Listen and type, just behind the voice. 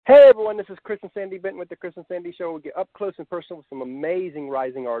Hey everyone, this is Chris and Sandy Benton with the Chris and Sandy Show. We get up close and personal with some amazing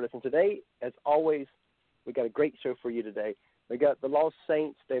rising artists. And today, as always, we got a great show for you today. We got the Lost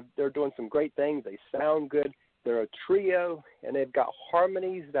Saints. They're doing some great things. They sound good. They're a trio, and they've got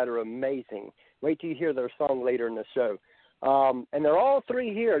harmonies that are amazing. Wait till you hear their song later in the show. And they're all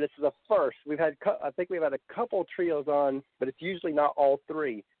three here. This is a first. I think we've had a couple trios on, but it's usually not all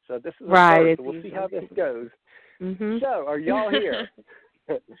three. So this is a first. So we'll see how this goes. Mm-hmm. So, are y'all here?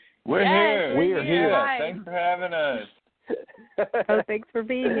 We're here. We're here. Hi. Thanks for having us. Oh, thanks for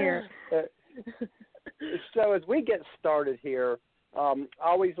being here. So as we get started here, I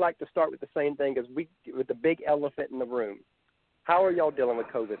always like to start with the same thing with the big elephant in the room. How are y'all dealing with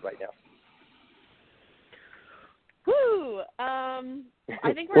COVID right now? Whew.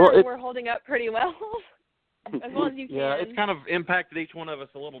 I think we're holding up pretty well, as well as you can. Yeah, it's kind of impacted each one of us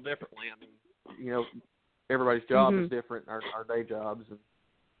a little differently. I mean, everybody's job is different, our day jobs, and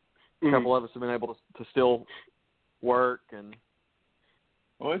a couple of us have been able to still work. And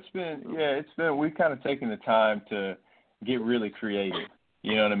well, we've kind of taken the time to get really creative.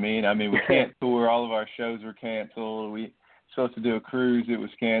 You know what I mean? I mean, we can't tour. All of our shows were canceled. We supposed to do a cruise. It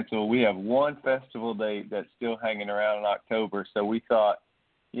was canceled. We have one festival date that's still hanging around in October. So we thought,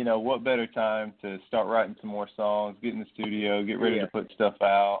 what better time to start writing some more songs, get in the studio, get ready to put stuff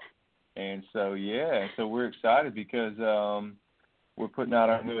out. And so, so we're excited because we're putting out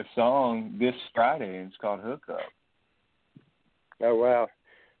our newest song this Friday, and it's called Hook Up. Oh, wow.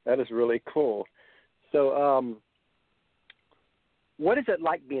 That is really cool. So what is it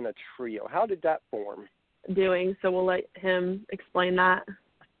like being a trio? How did that form? So we'll let him explain that.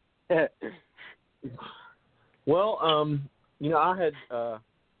 Well, I had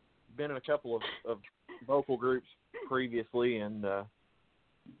been in a couple of vocal groups previously and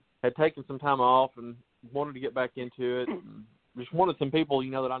had taken some time off and wanted to get back into it. And just wanted some people,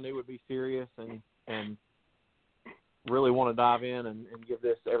 that I knew would be serious and really want to dive in and give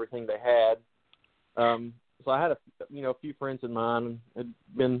this everything they had. So I had a few friends of mine had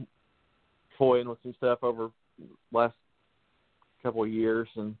been toying with some stuff over the last couple of years,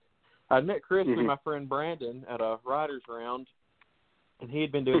 and I met Chris through my friend Brandon at a writer's round, and he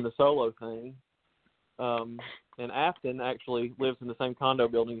had been doing the solo thing. And Afton actually lives in the same condo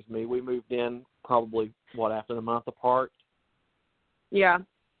building as me. We moved in probably, after a month apart. Yeah.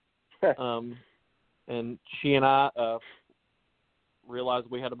 And she and I realized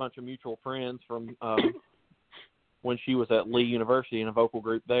we had a bunch of mutual friends from when she was at Lee University in a vocal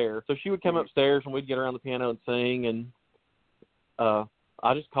group there. So she would come upstairs and we'd get around the piano and sing. And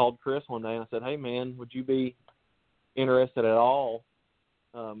I just called Chris one day and I said, "Hey, man, would you be interested at all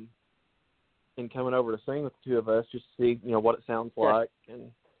in coming over to sing with the two of us, just to see, what it sounds like?"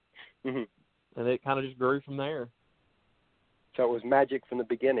 And and it kind of just grew from there. So it was magic from the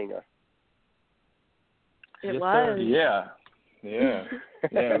beginning. It was. Yeah. Yeah,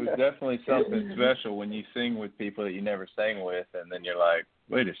 it was definitely something special when you sing with people that you never sang with, and then you're like,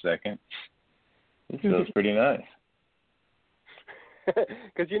 wait a second, this feels pretty nice.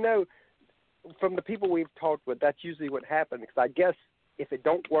 Because, from the people we've talked with, that's usually what happens. Because I guess if it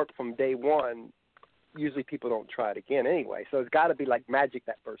don't work from day one, usually people don't try it again anyway. So it's got to be like magic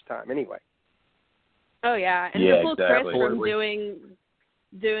that first time anyway. Oh, yeah. And to pull Chris from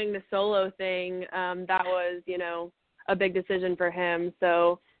doing the solo thing, that was, a big decision for him.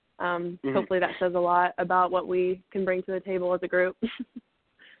 So hopefully that says a lot about what we can bring to the table as a group.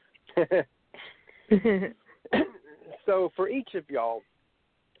 So for each of y'all,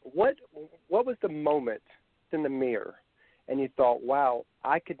 what was the moment in the mirror and you thought, wow,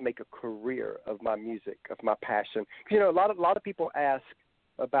 I could make a career of my music, of my passion? Because, a lot of people ask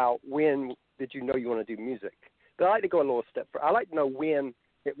about when did you know you want to do music? But I like to go a little step further. I like to know when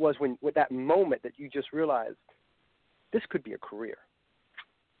it was with that moment that you just realized this could be a career.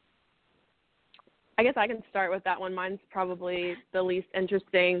 I guess I can start with that one. Mine's probably the least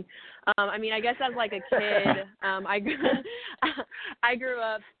interesting. I guess as like a kid, I grew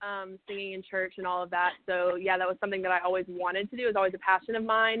up singing in church and all of that. So, yeah, that was something that I always wanted to do. It was always a passion of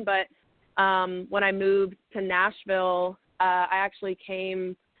mine. But when I moved to Nashville, I actually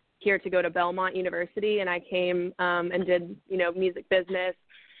came here to go to Belmont University, and I came and did, music business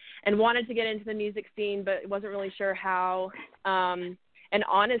and wanted to get into the music scene, but wasn't really sure how. And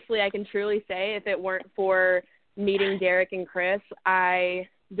honestly, I can truly say if it weren't for meeting Derek and Chris, I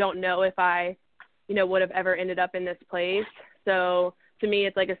don't know if I, would have ever ended up in this place. So to me,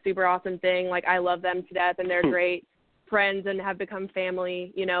 it's like a super awesome thing. Like, I love them to death, and they're great friends and have become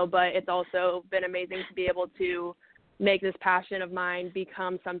family, but it's also been amazing to be able to make this passion of mine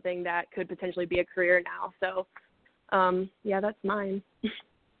become something that could potentially be a career now. So, yeah, that's mine.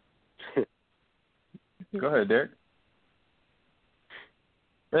 Go ahead, Derek.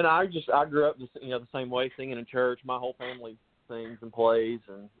 And I grew up the same way, singing in church. My whole family sings and plays,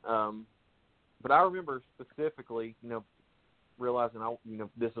 and but I remember specifically, realizing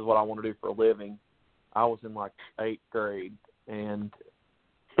this is what I want to do for a living. I was in like 8th grade, and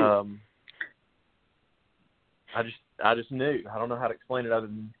I just knew. I don't know how to explain it other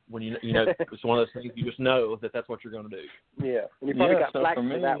than when it's one of those things you just know that that's what you're going to do. Yeah, and you probably got flack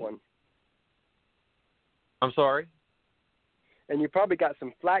for that one. I'm sorry? And you probably got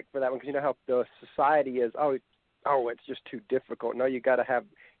some flack for that one because you know how the society is. Oh, it's just too difficult. No, you got to have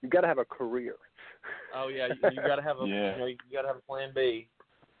a career. Oh yeah, you got to have a you got to have a plan B.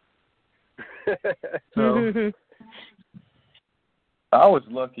 So I was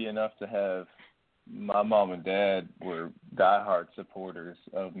lucky enough to have my mom and dad were diehard supporters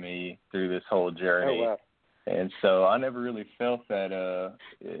of me through this whole journey. Oh, wow. And so I never really felt that,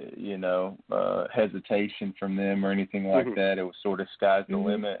 hesitation from them or anything like that. It was sort of sky's the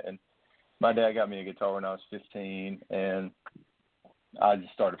limit. And my dad got me a guitar when I was 15, and I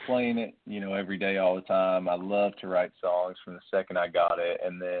just started playing it, every day, all the time. I loved to write songs from the second I got it.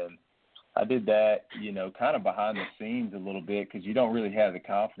 And then I did that, kind of behind the scenes a little bit because you don't really have the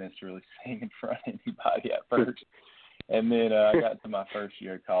confidence to really sing in front of anybody at first. And then I got to my first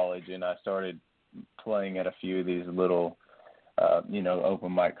year of college, and I started playing at a few of these little,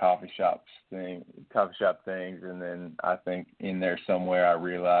 open mic coffee shop things. And then I think in there somewhere I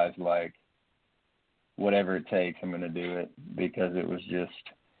realized, like, whatever it takes, I'm going to do it, because it was just,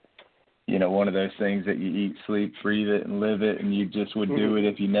 one of those things that you eat, sleep, breathe it, and live it, and you just would do it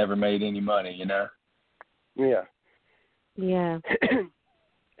if you never made any money, Yeah. Yeah.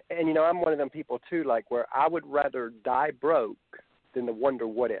 And, I'm one of them people, too, like, where I would rather die broke than to wonder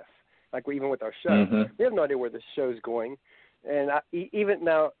what if. Like, even with our show. We have no idea where this show's going. And even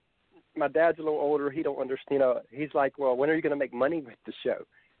now, my dad's a little older. He don't understand. He's like, well, when are you going to make money with the show?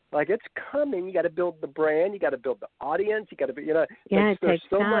 Like, it's coming. You got to build the brand. You got to build the audience. You got to be, Yeah, it there's takes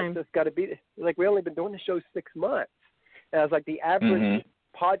so time. much that's got to be. Like, we only been doing the show 6 months. And I was like, the average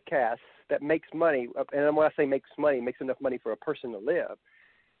podcast that makes money, and when I say makes money, makes enough money for a person to live.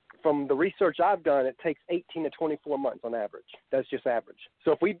 From the research I've done, it takes 18 to 24 months on average. That's just average.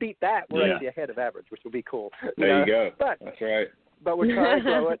 So if we beat that, we're actually ahead of average, which will be cool. There you go. But, that's right. But we're trying to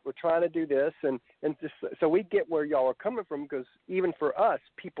grow it. We're trying to do this, and just so we get where y'all are coming from. Because even for us,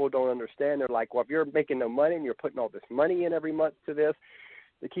 people don't understand. They're like, well, if you're making no money and you're putting all this money in every month to this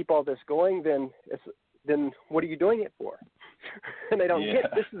to keep all this going, then what are you doing it for? And they don't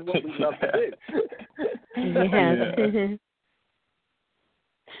get this is what we love to do.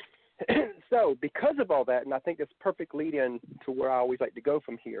 So because of all that, and I think that's perfect lead in to where I always like to go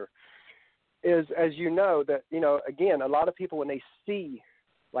from here, is, as that, again, a lot of people, when they see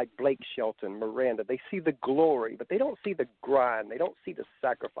like Blake Shelton, Miranda, they see the glory, but they don't see the grind. They don't see the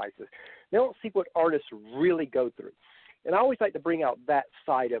sacrifices. They don't see what artists really go through. And I always like to bring out that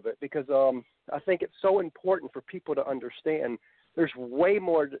side of it because I think it's so important for people to understand there's way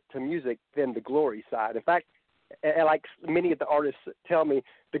more to music than the glory side. In fact, and like many of the artists tell me,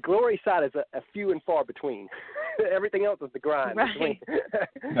 the glory side is a few and far between. Everything else is the grind. Right.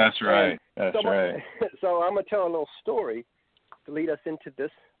 That's right. That's right. So I'm going to tell a little story to lead us into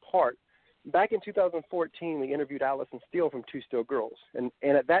this part. Back in 2014, we interviewed Allison Steele from Two Still Girls. And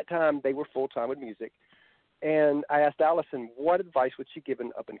at that time, they were full-time with music. And I asked Allison, what advice would she give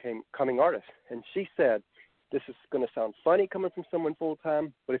an up-and-coming artist? And she said, this is going to sound funny coming from someone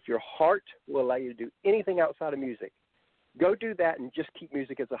full-time, but if your heart will allow you to do anything outside of music, go do that and just keep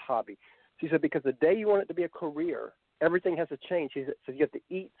music as a hobby. She said, because the day you want it to be a career, everything has to change. She said, so you have to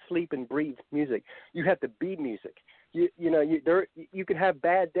eat, sleep, and breathe music. You have to be music. You can have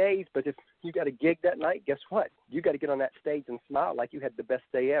bad days, but if you got a gig that night, guess what? You got to get on that stage and smile like you had the best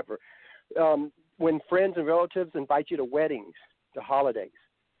day ever. When friends and relatives invite you to weddings, to holidays,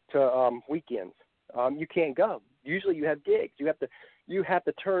 to weekends, you can't go. Usually you have gigs. You have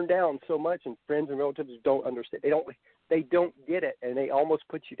to turn down so much, and friends and relatives don't understand. They don't get it, and they almost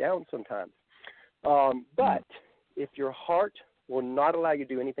put you down sometimes. But if your heart will not allow you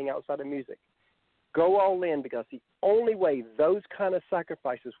to do anything outside of music, go all in, because the only way those kind of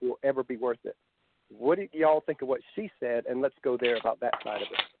sacrifices will ever be worth it. What do y'all think of what she said? And let's go there about that side of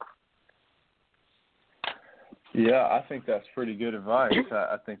it. Yeah, I think that's pretty good advice.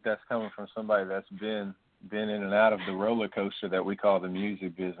 I think that's coming from somebody that's been in and out of the roller coaster that we call the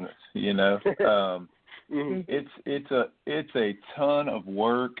music business. It's a ton of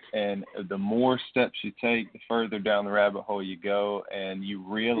work, and the more steps you take, the further down the rabbit hole you go, and you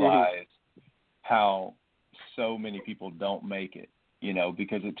realize how so many people don't make it. you know,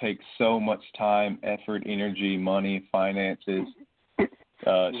 because it takes so much time, effort, energy, money, finances,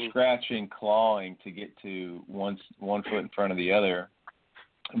 scratching, clawing to get to one foot in front of the other.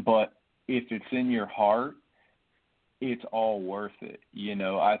 But if it's in your heart, it's all worth it. You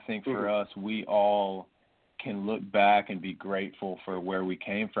know, I think for us, we all can look back and be grateful for where we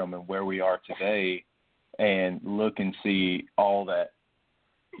came from and where we are today, and look and see all that,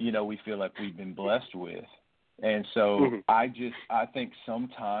 you know, we feel like we've been blessed with. And so I think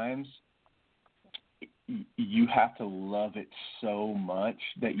sometimes you have to love it so much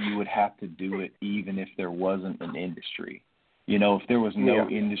that you would have to do it even if there wasn't an industry. You know, if there was no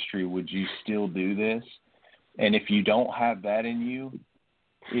industry, would you still do this? And if you don't have that in you,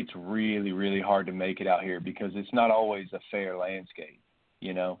 it's really, really hard to make it out here, because it's not always a fair landscape,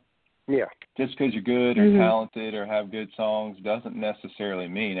 you know? Yeah. Just because you're good or talented or have good songs doesn't necessarily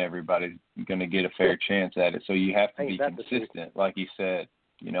mean everybody's going to get a fair chance at it. So you have to be consistent, like you said,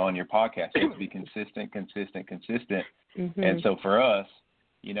 you know, on your podcast. You have to be consistent. And so for us,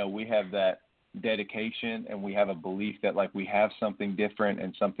 you know, we have that dedication, and we have a belief that, like, we have something different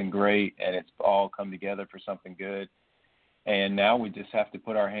and something great, and it's all come together for something good. And now we just have to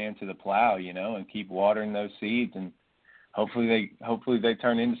put our hand to the plow, you know, and keep watering those seeds, and hopefully they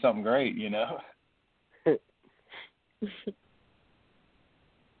turn into something great, you know.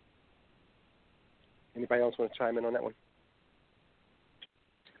 Anybody else want to chime in on that one?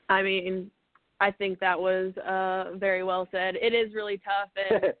 I mean, I think that was very well said. It is really tough,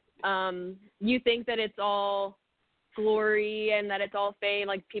 and you think that it's all glory and that it's all fame.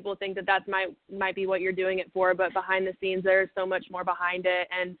 Like, people think that might be what you're doing it for, but behind the scenes there's so much more behind it,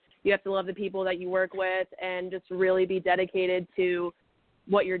 and you have to love the people that you work with and just really be dedicated to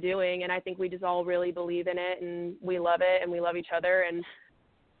what you're doing. And I think we just all really believe in it, and we love it, and we love each other, and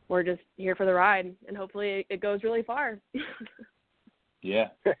we're just here for the ride, and hopefully it goes really far. Yeah.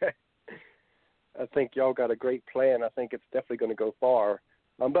 I think y'all got a great plan. I think it's definitely going to go far.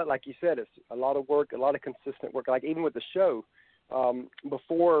 But like you said, it's a lot of work, a lot of consistent work. Like, even with the show,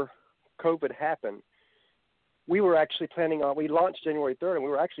 before COVID happened, we were actually we launched January 3rd, and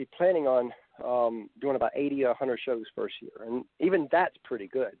we were actually planning on doing about 80 or 100 shows first year. And even that's pretty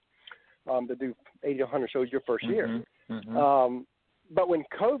good, to do 80 or 100 shows your first year. But when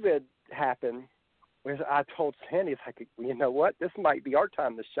COVID happened, I told Sandy, it's like, you know what, this might be our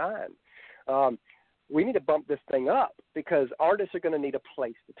time to shine. We need to bump this thing up, because artists are going to need a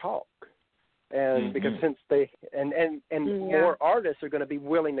place to talk. And because since more artists are going to be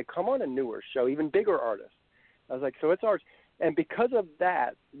willing to come on a newer show, even bigger artists. I was like, so it's ours. And because of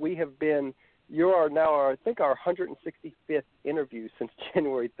that, we have been, you are now, I think, our 165th interview since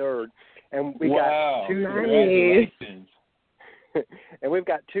January 3rd. And we got 2 Congratulations. And we've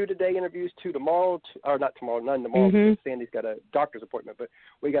got 2 today interviews, 2 tomorrow, or not tomorrow, none tomorrow, because Sandy's got a doctor's appointment. But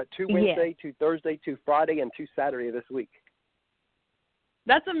we got 2 Wednesday, 2 Thursday, 2 Friday, and 2 Saturday this week.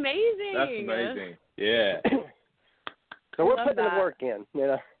 That's amazing. That's amazing. Yeah. So we're putting the work in, you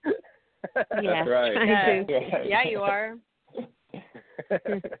know. Yeah, that's right. Yeah, you are.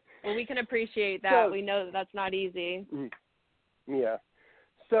 Well, we can appreciate that. We know that that's not easy. Yeah.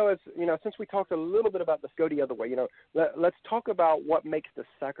 So it's, you know, since we talked a little bit about this go the other way, you know, let's talk about what makes the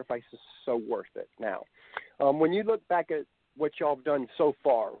sacrifices so worth it now. When you look back at what y'all have done so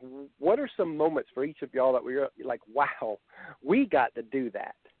far, what are some moments for each of y'all that we're like, wow, we got to do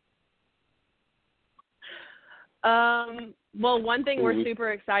that? Well, one thing we're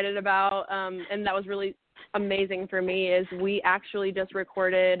super excited about, and that was really amazing for me, is we actually just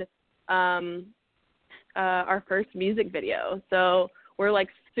recorded our first music video. So we're like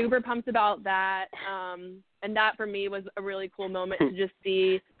super pumped about that. And that for me was a really cool moment to just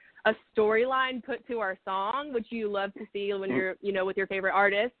see a storyline put to our song, which you love to see when you're, you know, with your favorite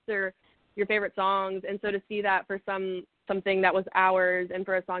artists or your favorite songs. And so to see that for something that was ours and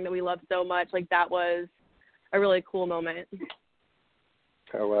for a song that we love so much, like, that was a really cool moment.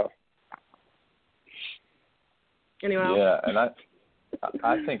 Oh, well. Anyone else? Yeah, and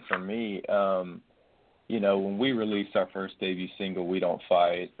I think for me, you know, when we released our first debut single, We Don't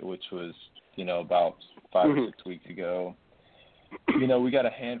Fight, which was, you know, about 5 or 6 weeks ago, you know, we got a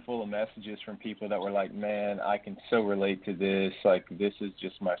handful of messages from people that were like, man, I can so relate to this. Like, this is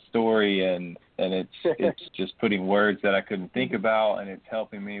just my story, and it's just putting words that I couldn't think about, and it's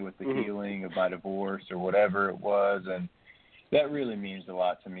helping me with the healing of my divorce or whatever it was. And that really means a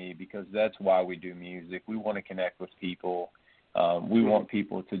lot to me, because that's why we do music. We want to connect with people. We want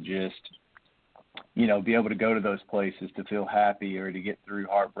people to just, you know, be able to go to those places to feel happy or to get through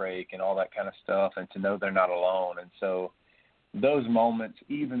heartbreak and all that kind of stuff, and to know they're not alone. And so those moments,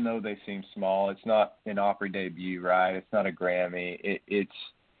 even though they seem small, it's not an Opry debut, right? It's not a Grammy.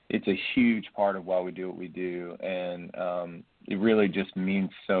 It's a huge part of why we do what we do, and it really just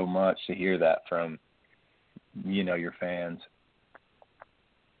means so much to hear that from, your fans.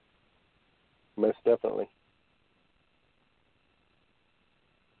 Most definitely.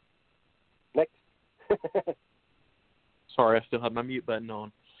 Next. Sorry, I still have my mute button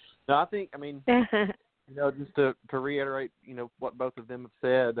on. No, I think, just to reiterate, what both of them have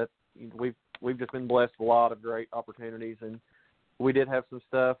said, that we've just been blessed with a lot of great opportunities, and we did have some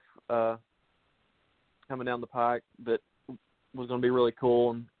stuff coming down the pike that was going to be really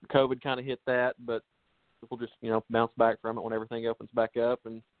cool, and COVID kind of hit that, but we'll just, bounce back from it when everything opens back up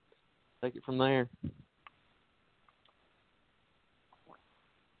and take it from there.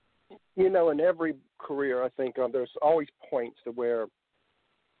 In every career, I think there's always points to where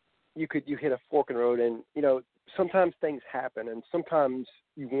you hit a fork in the road, and sometimes things happen, and sometimes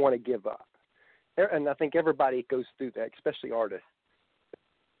you want to give up, and I think everybody goes through that, especially artists.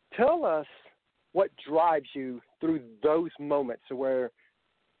 Tell us what drives you through those moments where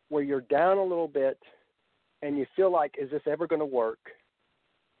you're down a little bit, and you feel like, is this ever going to work?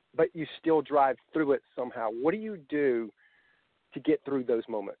 But you still drive through it somehow. What do you do to get through those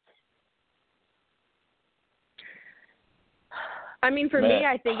moments? For me,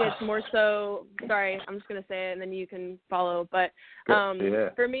 I think it's more so, sorry, I'm just going to say it and then you can follow. But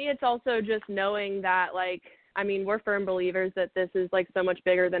for me, it's also just knowing that, we're firm believers that this is, so much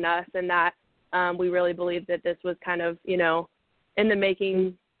bigger than us, and that we really believe that this was kind of, in the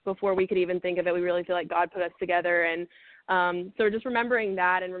making before we could even think of it. We really feel like God put us together. And so just remembering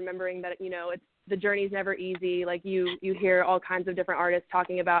that, and remembering that, it's, the journey's never easy. You hear all kinds of different artists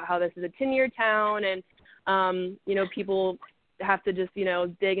talking about how this is a 10-year town, and, people have to just,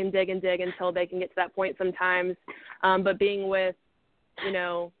 dig and dig and dig until they can get to that point sometimes. But being with,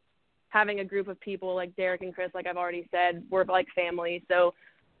 having a group of people like Derek and Chris, like I've already said, we're like family. So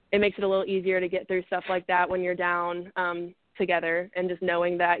it makes it a little easier to get through stuff like that when you're down together, and just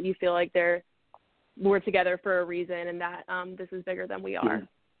knowing that you feel like we're together for a reason, and that this is bigger than we are.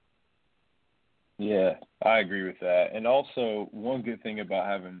 Yeah, I agree with that. And also, one good thing about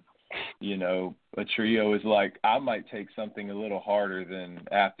having, a trio is I might take something a little harder than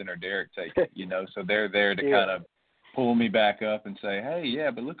Afton or Derek take it, so they're there to kind of pull me back up and say, hey,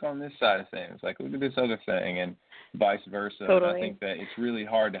 yeah, but look on this side of things, look at this other thing, and vice versa. Totally. And I think that it's really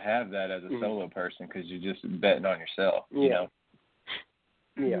hard to have that as a solo person, because you're just betting on yourself, you know?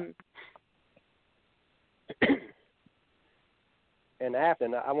 Yeah. And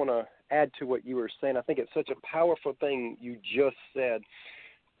Afton, I want to add to what you were saying. I think it's such a powerful thing you just said,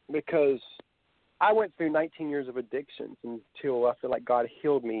 because I went through 19 years of addictions until I feel like God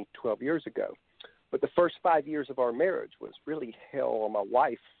healed me 12 years ago. But the first 5 years of our marriage was really hell on my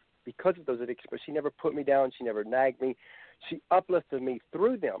wife because of those addictions. But she never put me down. She never nagged me. She uplifted me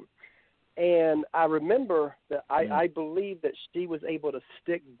through them. And I remember that I believe that she was able to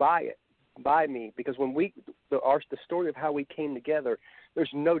stick by me, because when the story of how we came together, there's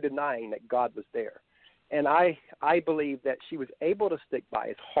no denying that God was there. And I believe that she was able to stick by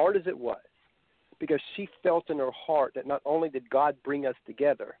as hard as it was, because she felt in her heart that not only did God bring us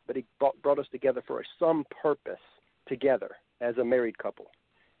together, but he brought us together for some purpose together as a married couple.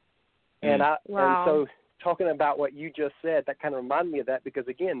 And and so talking about what you just said, that kind of reminded me of that, because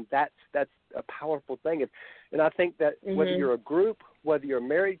again, that's a powerful thing. And I think that whether you're a group, whether you're a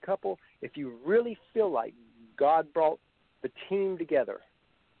married couple, if you really feel like God brought the team together,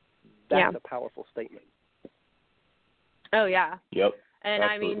 that's a powerful statement. Oh, yeah. Yep. And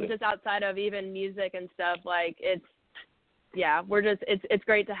absolutely. just outside of even music and stuff, it's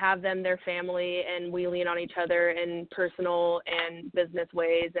great to have them, their family, and we lean on each other in personal and business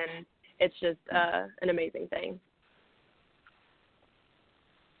ways, and it's just an amazing thing.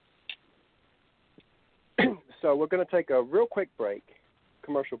 So we're going to take a real quick break,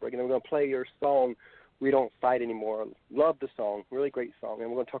 commercial break, and then we're going to play your song, We Don't Fight Anymore. Love the song, really great song, and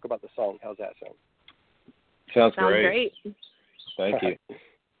we're going to talk about the song. How's that sound? Sounds great. Thank you.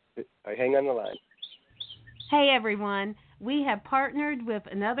 All right, hang on the line. Hey, everyone. We have partnered with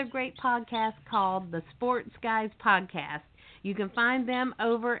another great podcast called the Sports Guys Podcast. You can find them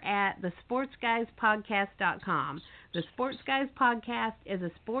over at thesportsguyspodcast.com. The Sports Guys Podcast is a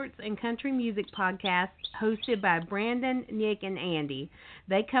sports and country music podcast hosted by Brandon, Nick, and Andy.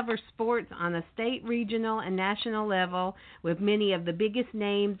 They cover sports on a state, regional, and national level with many of the biggest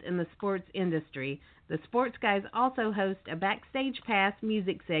names in the sports industry. The Sports Guys also host a Backstage Pass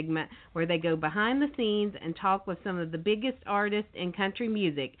music segment where they go behind the scenes and talk with some of the biggest artists in country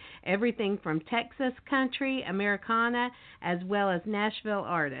music, everything from Texas country, Americana, as well as Nashville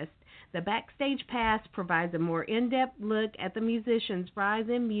artists. The Backstage Pass provides a more in-depth look at the musicians' rise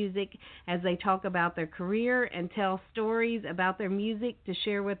in music as they talk about their career and tell stories about their music to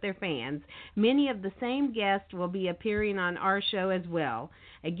share with their fans. Many of the same guests will be appearing on our show as well.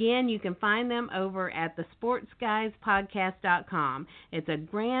 Again, you can find them over at thesportsguyspodcast.com. It's a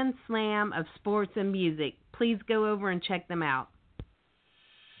grand slam of sports and music. Please go over and check them out.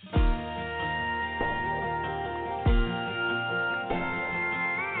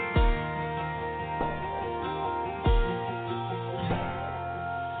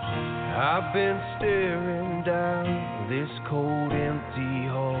 I've been staring down this cold, empty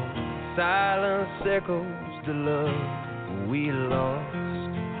hall. Silence echoes the love we lost.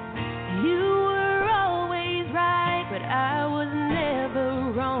 You were always right, but I was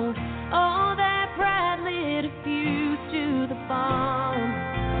never wrong. All that pride lit a fuse to the bomb.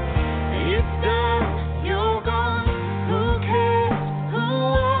 It's done, you're gone. Who cares? Who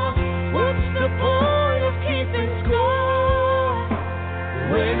won? What's the point of keeping score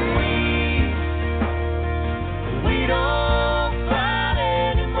when we don't fight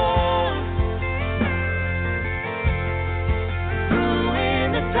anymore? Threw in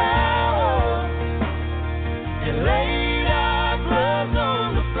the towel and laid our gloves on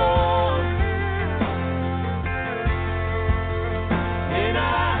the floor. And I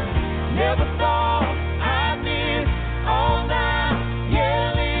never thought I'd miss all night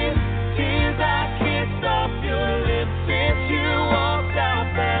yelling tears I kissed off your lips since you walked out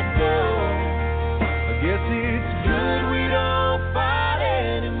that door. I guess it's good we don't fight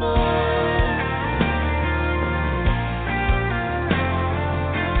anymore.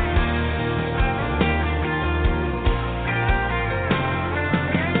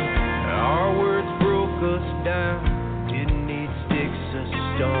 Our words broke us down, didn't need sticks or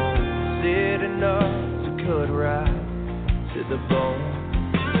stones. Said enough to cut right to the bone.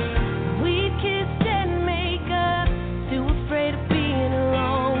 We'd kissed and make up, too afraid of being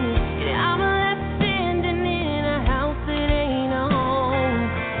alone. And I'm left standing in a house that ain't a home.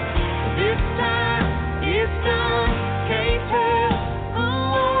 This time it's done, can't tell who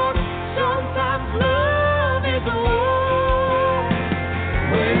won. Sometimes love is a war.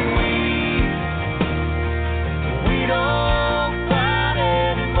 When we don't fight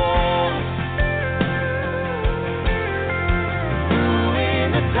anymore. Threw in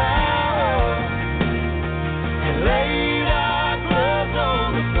the towel and laid our gloves on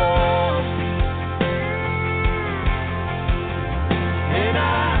the floor. And I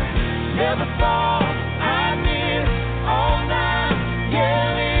never thought I'd miss all night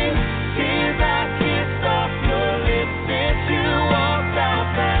yelling tears I kissed off your lips since you walked out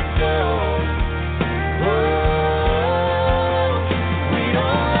that door. Oh, we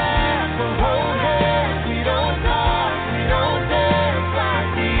don't laugh or hold hands, we don't talk, we don't dance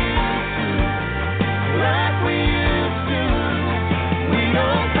like we used to. We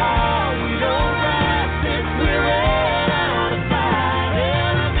don't call, we don't write since we ran out of fight.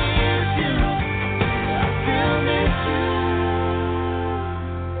 And I miss you, I still miss you.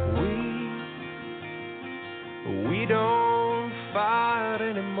 We don't fight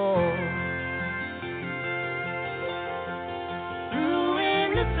anymore. Threw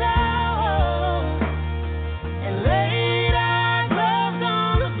in the towel and laid our gloves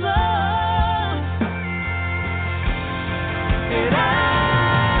on the floor. And I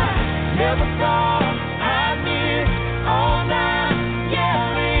never thought I'd miss all night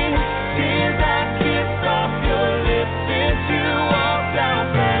yelling tears I kissed off your lips since you walked out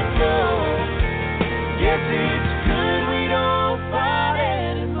that door. Guess it's good we don't fight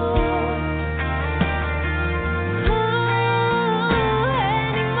anymore.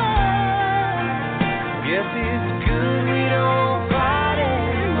 Guess it's good we don't fight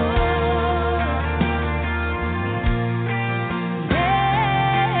anymore.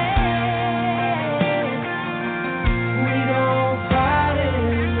 We don't fight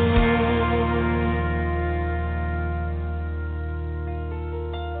anymore.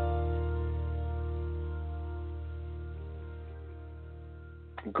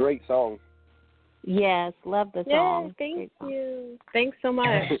 Great song. Yes, love the Yeah, song. thank Great song. you. Thanks so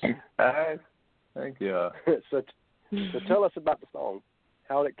much. Thank you. so tell us about the song,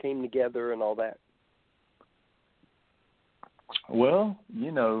 how it came together and all that. Well,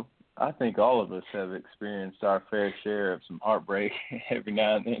 I think all of us have experienced our fair share of some heartbreak every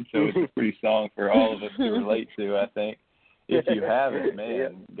now and then, so it's a pretty song for all of us to relate to, I think. if you haven't,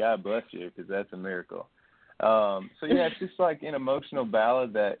 man, God bless you, because that's a miracle. So yeah, it's just like an emotional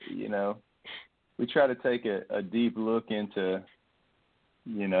ballad that, you know, we try to take a deep look into,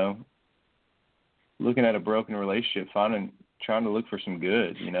 you know, looking at a broken relationship, trying to look for some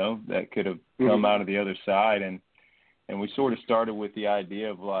good, you know, that could have come out of the other side. And we sort of started with the idea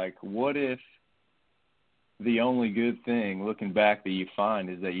of like, what if the only good thing looking back that you find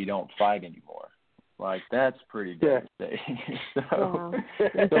is that you don't fight anymore? Like, that's pretty devastating. So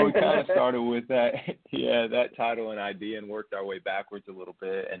we kind of started with that, that title and idea, and worked our way backwards a little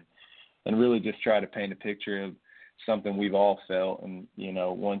bit, and really just try to paint a picture of something we've all felt, and, you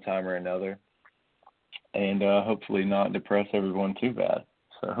know, one time or another, and hopefully not depress everyone too bad.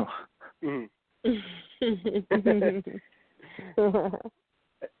 So. And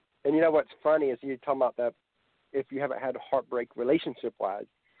you know what's funny is you're talking about that if you haven't had a heartbreak relationship-wise.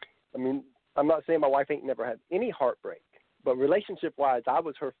 I mean, I'm not saying my wife ain't never had any heartbreak, but relationship-wise, I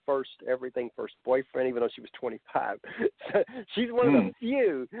was her first boyfriend, even though she was 25. So she's one of the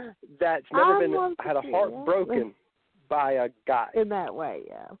few that's never had a heart broken by a guy. In that way,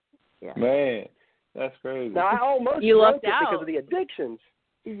 yeah. Man, that's crazy. Now, I almost you broke lucked it out because of the addictions.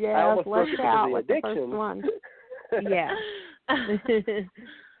 Yeah, I almost broke left it because out of the with the addictions. first one. Yeah.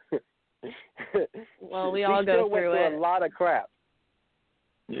 Well, we all still go went through through it. a lot of crap.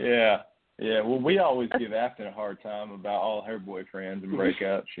 Yeah. Well, we always give Afton a hard time about all her boyfriends and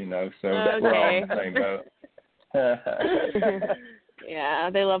breakups, you know, so we're all in the same boat. Yeah,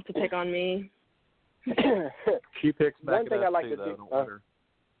 they love to pick on me. She picks back One thing I like too, to though. do. Don't let her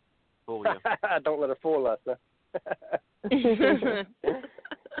fool you. Don't let her fool us.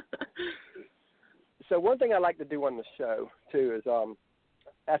 So one thing I like to do on the show, too, is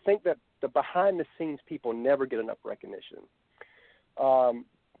I think that the behind-the-scenes people never get enough recognition.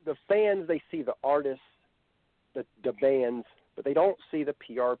 The fans, they see the artists, the bands, but they don't see the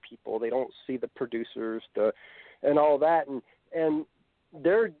PR people. They don't see the producers, and all that. And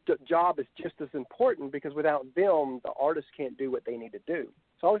their job is just as important, because without them, the artists can't do what they need to do.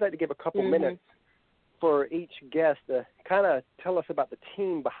 So I always like to give a couple minutes for each guest to kind of tell us about the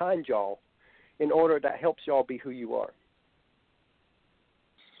team behind y'all, in order that helps y'all be who you are.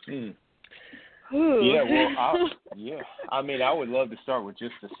 Yeah, well, I mean, I would love to start with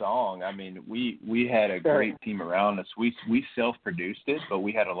just the song. I mean, we had a great team around us. We self-produced it, but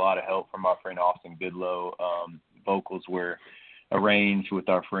we had a lot of help from our friend Austin Goodlow. Vocals were arranged with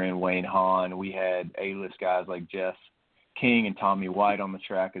our friend Wayne Hahn. We had A-list guys like Jeff King and Tommy White on the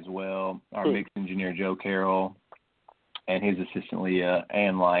track as well. Our mix engineer Joe Carroll and his assistant Leah,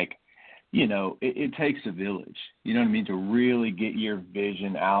 and like, you know, it takes a village, you know what I mean, to really get your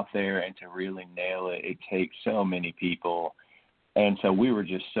vision out there and to really nail it. It takes so many people. And so we were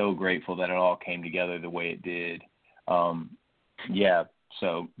just so grateful that it all came together the way it did.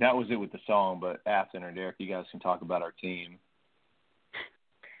 So that was it with the song. But Afton or Derek, you guys can talk about our team.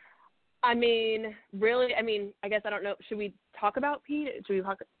 I mean, really, I guess I don't know. Should we talk about Pete?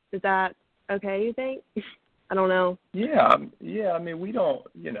 Is that okay, you think? I don't know. Yeah. I mean, we don't,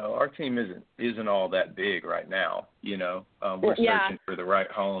 you know, our team isn't all that big right now, you know. We're searching for the right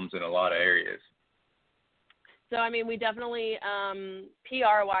homes in a lot of areas. So, I mean, we definitely,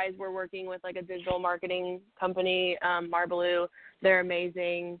 PR-wise, we're working with, like, a digital marketing company, Marbaloo. They're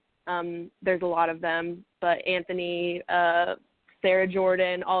amazing. There's a lot of them. But Anthony, Sarah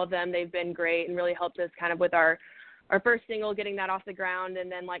Jordan, all of them, they've been great and really helped us kind of with our first single, getting that off the ground. And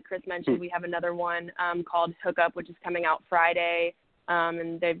then, like Chris mentioned, we have another one called Hook Up, which is coming out Friday.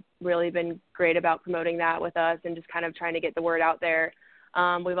 And they've really been great about promoting that with us and just kind of trying to get the word out there.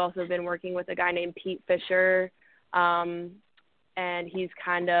 We've also been working with a guy named Pete Fisher, and he's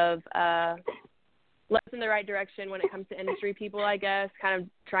kind of led us in the right direction when it comes to industry people, I guess, kind of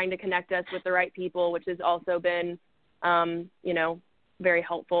trying to connect us with the right people, which has also been, you know, very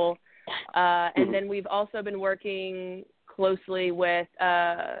helpful. And then we've also been working closely with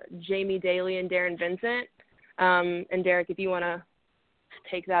Jamie Daly and Darren Vincent. And Derek, if you want to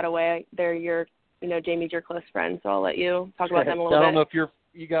take that away, Jamie's your close friend, so I'll let you talk about them a little bit. I don't know if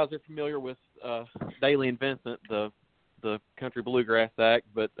you guys are familiar with Daly and Vincent, the country bluegrass act,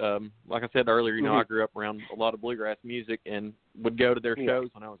 but like I said earlier, you know, I grew up around a lot of bluegrass music and would go to their shows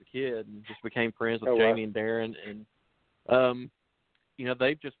when I was a kid and just became friends with Jamie and Darren. And, you know,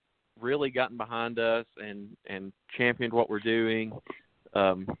 they've just really gotten behind us and championed what we're doing,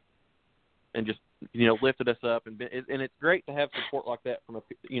 and just, you know, lifted us up. And it's great to have support like that from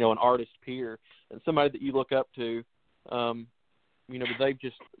an artist peer and somebody that you look up to. You know,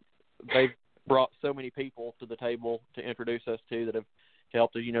 they've brought so many people to the table to introduce us to that have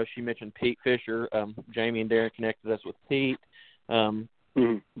helped us. You know, she mentioned Pete Fisher. Jamie and Darren connected us with Pete.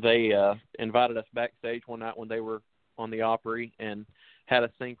 They invited us backstage one night when they were on the Opry and had us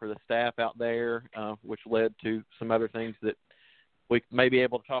sing for the staff out there, which led to some other things that we may be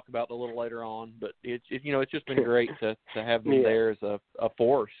able to talk about a little later on. But it's just been great to have them there as a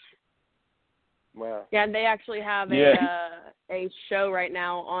force. Wow. Yeah, and they actually have a show right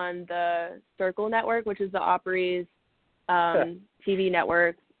now on the Circle Network, which is the Opry's TV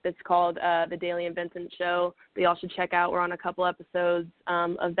network. It's called The Daily and Vincent Show. That y'all should check out. We're on a couple episodes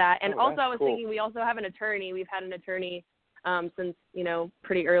of that. And also I was thinking we also have an attorney. We've had an attorney since,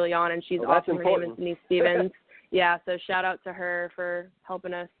 pretty early on, and she's awesome. Her name is Denise Stevens. Yeah, so shout out to her for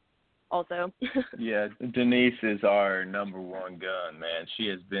helping us also. Yeah, Denise is our number one gun, man. She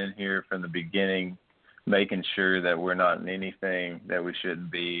has been here from the beginning, making sure that we're not in anything that we shouldn't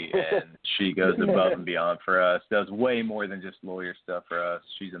be, and she goes above and beyond for us, does way more than just lawyer stuff for us.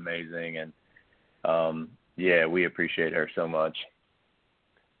 She's amazing, and, we appreciate her so much.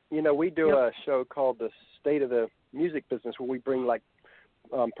 We do a show called The State of the Music Business where we bring,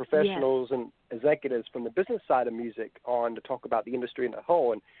 professionals and executives from the business side of music on to talk about the industry in a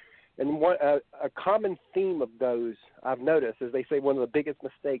whole, and a common theme of those I've noticed is they say one of the biggest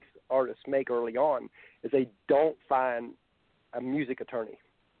mistakes artists make early on is they don't find a music attorney.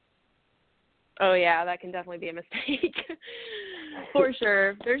 Oh yeah, that can definitely be a mistake. For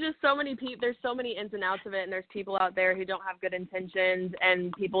sure. There's just so many people. There's so many ins and outs of it, and there's people out there who don't have good intentions,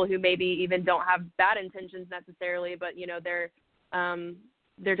 and people who maybe even don't have bad intentions necessarily, but they're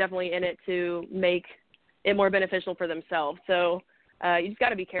definitely in it to make it more beneficial for themselves. So you just got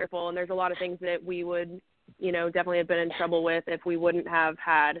to be careful, and there's a lot of things that we would, definitely have been in trouble with if we wouldn't have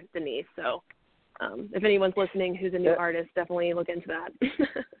had Denise. So if anyone's listening who's a new artist, definitely look into that.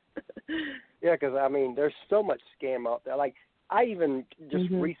 Yeah, because, there's so much scam out there. I even just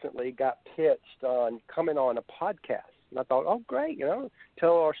recently got pitched on coming on a podcast, and I thought, oh, great,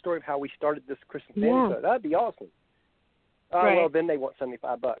 tell our story of how we started this Chris and Sandy show. That'd be awesome. Right. Well, then they want $75.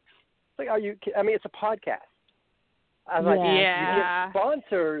 It's like, are you kidding? It's a podcast. I was yeah. You get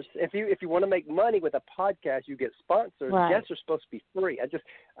sponsors. If you want to make money with a podcast, you get sponsors. Right. Guests are supposed to be free.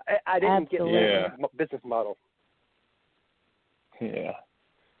 I didn't get that business model. Yeah.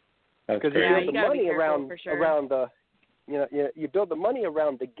 Because you build the money around the, you build the money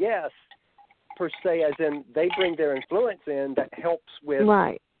around the guests per se, as in they bring their influence in that helps with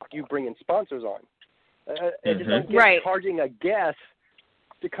you bringing sponsors on. And just don't get charging a guest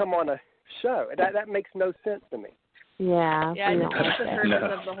to come on a show. That makes no sense to me. Yeah. Yeah, it's not the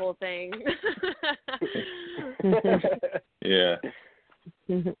purpose of the whole thing. Yeah.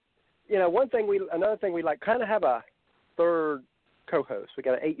 Another thing we kind of have a third co-host. We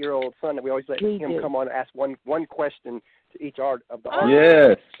got an 8-year-old son that we always let him come on and ask one question to each of the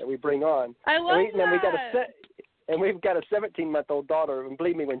artists that we bring on. I love that. And we've got a 17-month-old daughter, and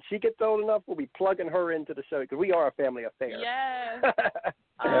believe me, when she gets old enough, we'll be plugging her into the show because we are a family affair. Yes.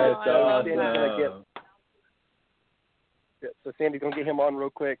 I love So Sandy's gonna get him on real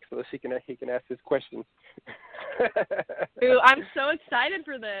quick so that he can ask his questions. Ooh, I'm so excited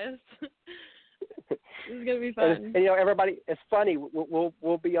for this. This is gonna be fun. And everybody, it's funny.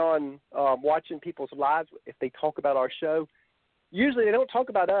 We'll be on watching people's lives if they talk about our show. Usually they don't talk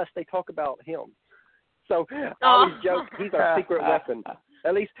about us; they talk about him. So I always joke he's our secret weapon.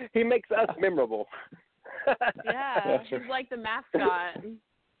 At least he makes us memorable. Yeah, he's like the mascot.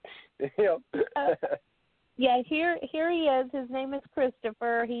 Yeah, here he is. His name is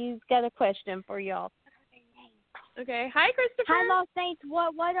Christopher. He's got a question for y'all. Okay. Hi, Christopher. Hi, Los Saints.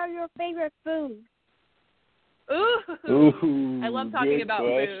 What are your favorite foods? Ooh. I love talking about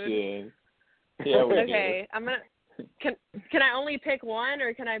question. food. Yeah, we okay. I'm gonna. Can I only pick one,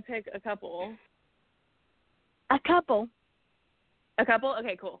 or can I pick a couple? A couple. A couple?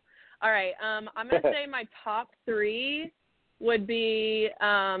 Okay, cool. All right. I'm gonna say my top 3 would be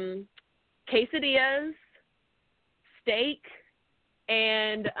quesadillas, steak,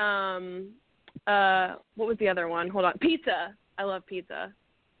 and what was the other one? Hold on. Pizza. I love pizza.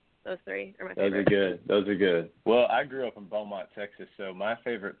 Those 3 are my favorite. Those are good. Well, I grew up in Beaumont, Texas, so my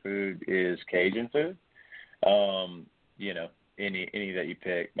favorite food is Cajun food. Any that you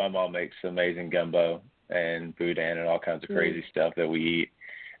pick. My mom makes amazing gumbo and boudin and all kinds of crazy stuff that we eat.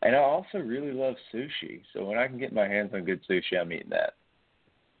 And I also really love sushi. So when I can get my hands on good sushi, I'm eating that.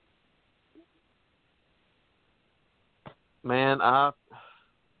 Man, can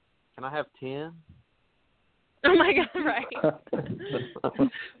I have 10? Oh my God! Right.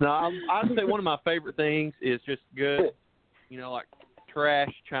 No, I'd say one of my favorite things is just good, like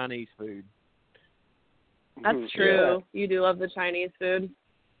trash Chinese food. That's true. You do love the Chinese food.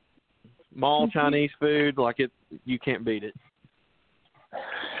 Mall Chinese food, like you can't beat it.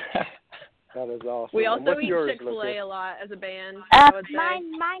 That is awesome. We And also what's eat yours, Chick-fil-A Lucas? a lot as a band, I would say.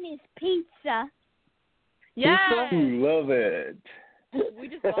 Mine is pizza. Yeah. Love it. We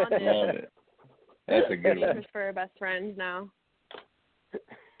just bonded. Love it. That's a good one. We're best friends now.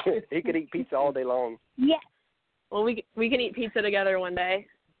 He could eat pizza all day long. Yes, Well, we can eat pizza together one day.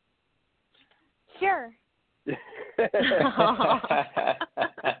 sure.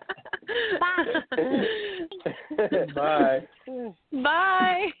 Bye.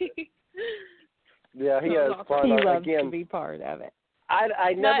 Bye. Yeah, he has fun. He loves Again, to be part of it.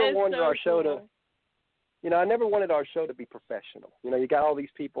 I never That is wanted so our show cool. to, I never wanted our show to be professional. You got all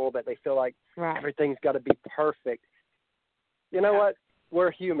these people that they feel like Right. everything's got to be perfect. You know what?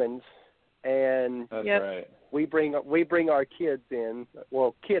 We're humans, and That's Yep. right. we bring our kids in.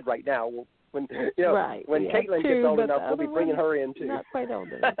 Well, kid right now. When Right, when yeah, Caitlin two, gets old but enough, the we'll be other bringing one, her in too. Not quite old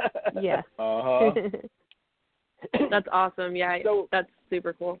enough. Yeah. Uh-huh. That's awesome. Yeah, So- that's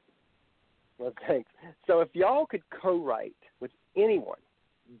super cool. Well, thanks. So if y'all could co-write with anyone,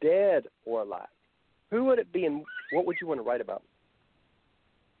 dead or alive, who would it be, and what would you want to write about?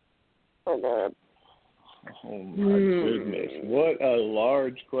 Oh my goodness. What a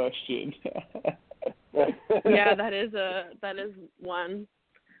large question. Yeah, that is one.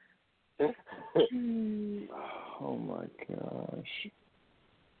 Oh my gosh.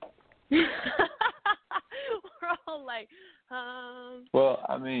 We're all like, Well,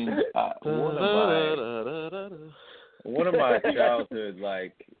 I mean, one of my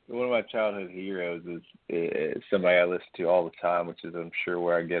childhood heroes is somebody I listen to all the time, which is I'm sure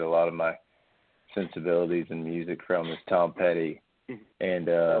where I get a lot of my sensibilities and music from, is Tom Petty. And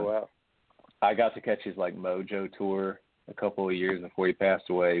Oh wow. I got to catch his Mojo tour a couple of years before he passed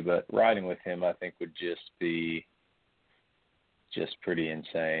away, but riding with him I think would just be pretty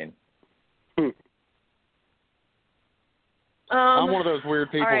insane. I'm one of those weird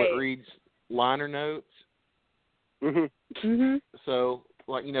people right. that reads liner notes. Mhm. So,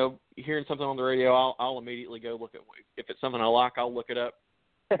 hearing something on the radio, I'll immediately go look at. If it's something I like, I'll look it up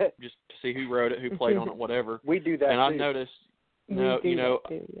just to see who wrote it, who played on it, whatever. We do that And too. I've noticed,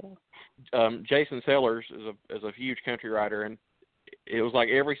 Jason Sellers is a huge country writer, and it was like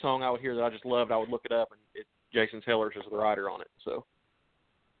every song I would hear that I just loved, I would look it up, and Jason Sellers is the writer on it. So,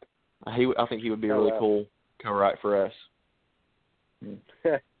 I think he would be a really cool co-write for us.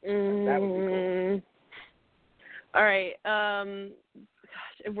 That would be cool. All right.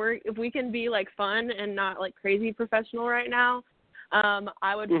 If we can be fun and not crazy professional right now,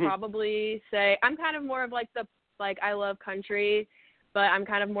 I would probably say I'm kind of more of I love country, but I'm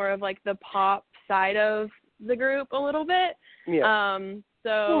kind of more of the pop side of the group a little bit. Yeah.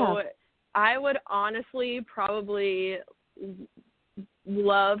 I would honestly probably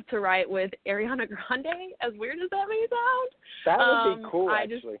love to write with Ariana Grande, as weird as that may sound. That would be cool, I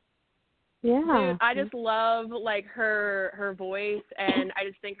actually. Yeah. Dude, I just love her voice, and I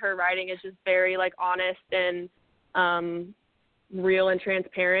just think her writing is just very honest and real and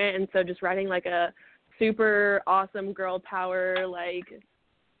transparent. And so just writing a super awesome girl power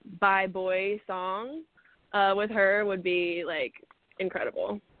bye boy song with her would be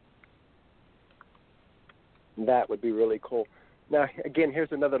incredible. That would be really cool. Now, again,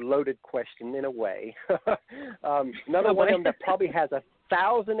 here's another loaded question in a way. Another one of them that probably has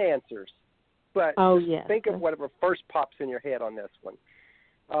 1,000 answers. But yes. think of whatever first pops in your head on this one.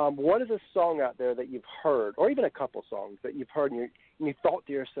 What is a song out there that you've heard, or even a couple songs that you've heard, and you thought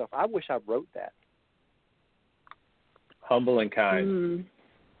to yourself, I wish I wrote that? Humble and Kind.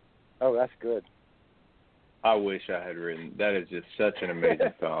 Oh, that's good. I wish I had written. That is just such an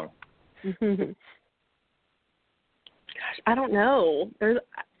amazing song. Gosh, I don't know. There's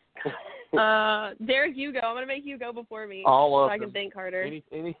Derek, you go. I'm gonna make you go before me. All of so I can them. think harder.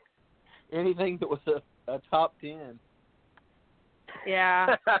 Anything that was a top 10.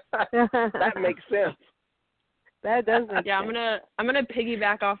 Yeah. That makes sense. That does make Yeah, sense. I'm gonna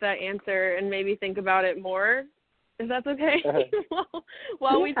piggyback off that answer and maybe think about it more, if that's okay.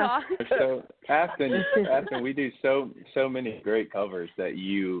 while we talk. So Afton, we do so many great covers that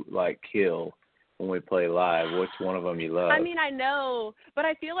you kill when we play live. What's one of them you love? I mean, I know, but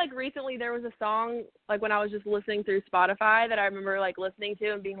I feel recently there was a song when I was just listening through Spotify that I remember listening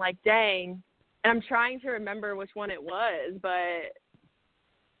to and being dang. And I'm trying to remember which one it was, but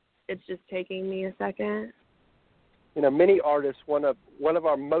it's just taking me a second. Many artists. One of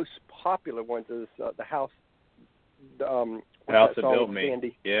our most popular ones is the what's House that That song, Built Me.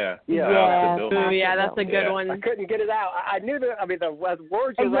 Sandy? Yeah. Yeah. House That Built Ooh, Me. yeah, that's a good Yeah. one. I couldn't get it out. I knew that. I mean, the words were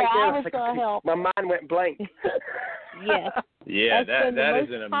Yeah, right there. I was Like, gonna help. my mind went blank. Yes. Yeah, That's been the that most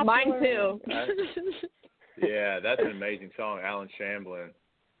is an popular- Mine too. Yeah, that's an amazing song. Alan Shamblin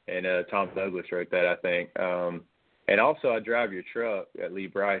and Tom Douglas wrote that, I think. And also, I Drive Your Truck that Lee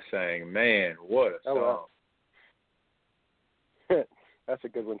Bryce sang. Man, what a song! Oh, wow. That's a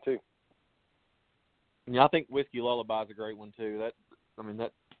good one too. Yeah, I think Whiskey Lullaby is a great one too. That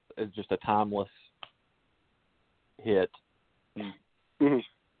is just a timeless hit. Mm-hmm.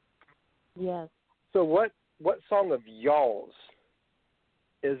 Yes. So, what song of y'all's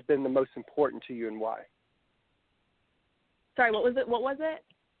has been the most important to you, and why? Sorry, what was it? What was it?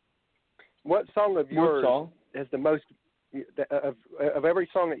 What song of What yours song? is the most of every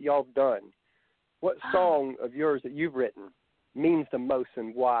song that y'all have done? What song of yours that you've written means the most,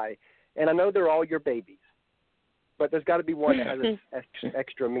 and why? And I know they're all your babies, but there's got to be one that has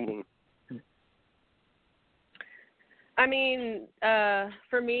extra meaning. I mean,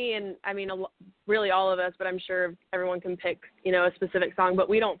 for me, and I mean, really all of us, but I'm sure everyone can pick, a specific song. But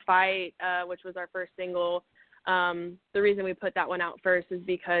We Don't Fight, which was our first single. The reason we put that one out first is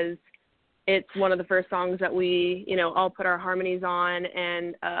because it's one of the first songs that we, all put our harmonies on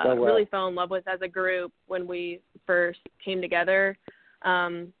and really fell in love with as a group when we first came together.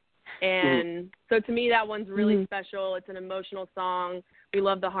 And so to me, that one's really special. It's an emotional song. We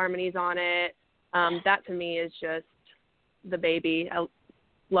love the harmonies on it. That to me is just the baby. I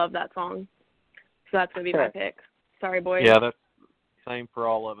love that song. So that's going to be my pick. Sorry, boys. Yeah, that's same for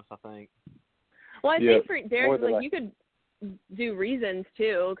all of us, I think. Well, I think for Derek, like you could do Reasons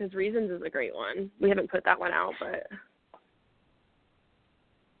too, because Reasons is a great one. We haven't put that one out, but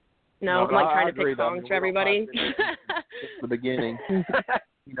I'm trying to pick songs for everybody. It's the beginning. It's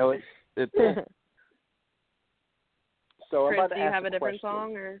So I'm Chris, about to do you ask have a question. different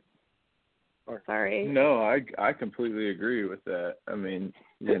song, or? Sorry. No, I completely agree with that. I mean,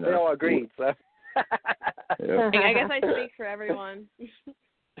 They all agreed. So. Yeah. I guess I speak for everyone.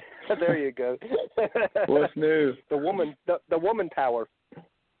 There you go. What's new? The woman power.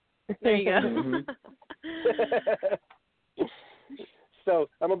 There you go. Mm-hmm. So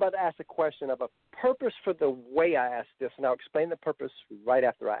I'm about to ask a question of a purpose for the way I ask this, and I'll explain the purpose right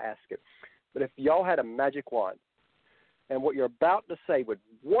after I ask it. But if y'all had a magic wand, and what you're about to say would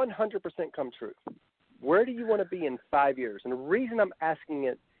 100% come true, where do you want to be in 5 years? And the reason I'm asking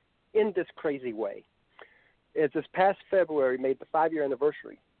it in this crazy way is this past February made the 5-year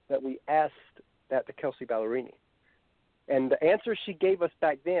anniversary that we asked that to Kelsey Ballerini. And the answer she gave us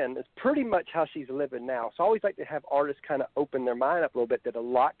back then is pretty much how she's living now. So I always like to have artists kind of open their mind up a little bit that a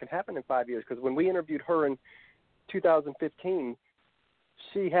lot can happen in 5 years. Because when we interviewed her in 2015,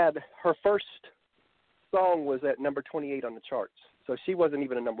 she had her first song was at number 28 on the charts. So she wasn't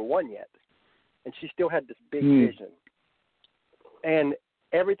even a number one yet. And she still had this big vision. And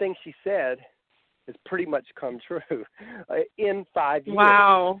everything she said has pretty much come true in 5 years.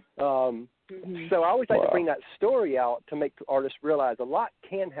 Wow. So I always like to bring that story out to make artists realize a lot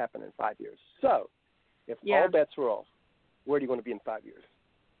can happen in 5 years. So if all bets were off, where do you want to be in 5 years?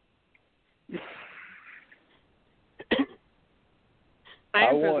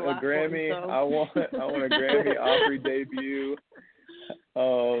 I want a Grammy. I want a Grammy, Opry debut,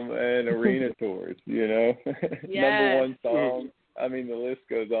 and arena tours. Number one song. I mean, the list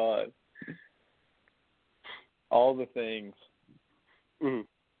goes on. All the things. Mm-hmm.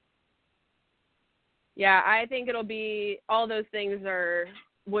 Yeah, I think it'll be all those things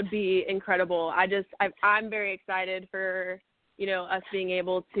would be incredible. I'm very excited for us being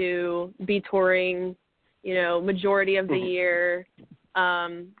able to be touring, majority of the year.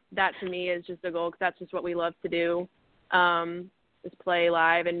 That to me is just a goal because that's just what we love to do. Just play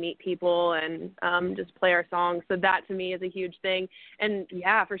live and meet people and just play our songs. So that to me is a huge thing. And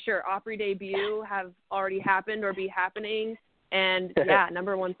yeah, for sure, Opry debut have already happened or be happening. And yeah,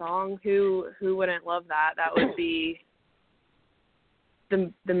 number one song. Who wouldn't love that? That would be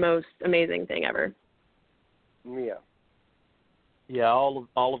the most amazing thing ever. Yeah. Yeah, all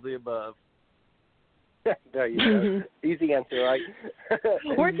of the above. There you go. Easy answer, right?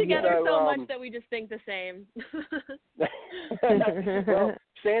 We're together so much that we just think the same. Well,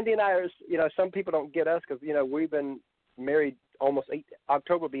 Sandy and I are, some people don't get us because, we've been married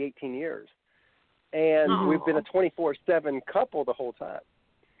October will be 18 years. And we've been a 24/7 couple the whole time.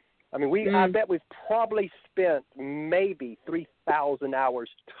 I mean, I bet we've probably spent maybe 3,000 hours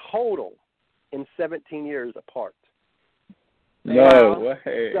total in 17 years apart. No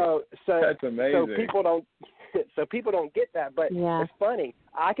way. So that's amazing. So people don't. So people don't get that, but Yeah. it's funny.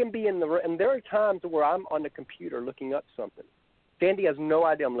 I can be in the and there are times where I'm on the computer looking up something. Sandy has no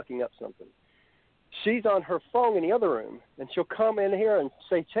idea I'm looking up something. She's on her phone in the other room, and she'll come in here and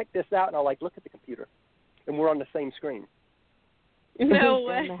say, "Check this out," and I'll look at the computer, and we're on the same screen. No We've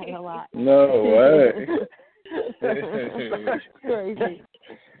way. done that a lot. No way. Crazy.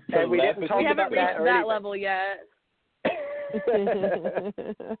 And we didn't talk We haven't about that reached or that anything. level yet,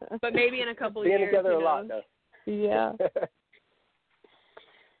 but maybe in a couple of Being years. together who a lot, knows? though. Yeah.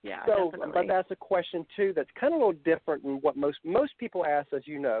 Yeah, So I'm definitely. about to ask a question, too, that's kind of a little different than what most people ask, as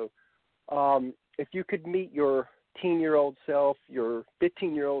you know. If you could meet your 10-year-old self, your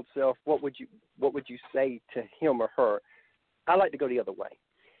 15-year-old self, what would you say to him or her? I like to go the other way.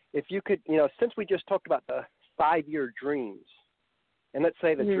 If you could, since we just talked about the 5-year dreams, and let's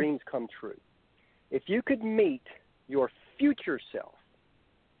say the dreams come true, if you could meet your future self,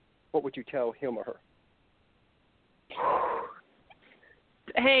 what would you tell him or her?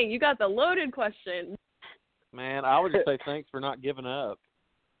 Hey, you got the loaded question. Man, I would just say thanks for not giving up.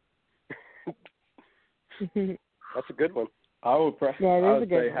 That's a good one. I would Yeah, it is I a would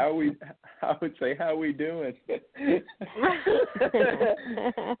good say one. how we doing?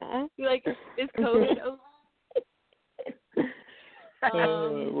 You're like, is COVID over?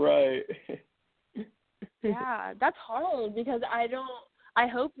 Right. Yeah, that's hard because I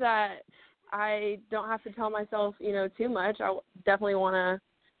hope that I don't have to tell myself, too much. I definitely want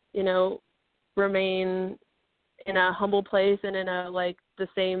to, remain in a humble place and in a, the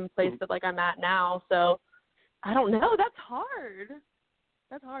same place that, I'm at now. So, I don't know. That's hard.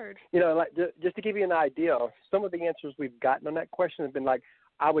 That's hard. Just to give you an idea, some of the answers we've gotten on that question have been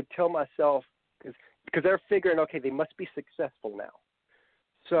I would tell myself, because they're figuring, okay, they must be successful now.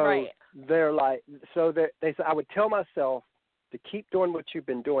 So Right. they're they say, I would tell myself to keep doing what you've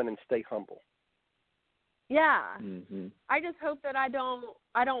been doing and stay humble. Yeah. Mm-hmm. I just hope that I don't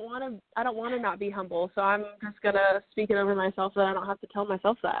want to not be humble. So I'm just going to speak it over myself so that I don't have to tell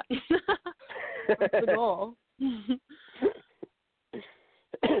myself that. That's the goal.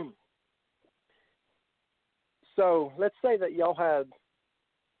 So let's say that y'all had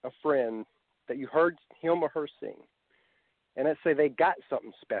a friend that you heard him or her sing, and let's say they got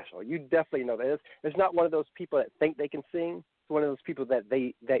something special. You definitely know that. It's not one of those people that think they can sing. It's one of those people that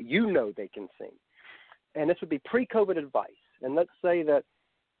they can sing. And this would be pre-COVID advice. And let's say that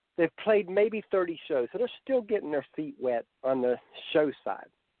they've played maybe 30 shows, so they're still getting their feet wet on the show side.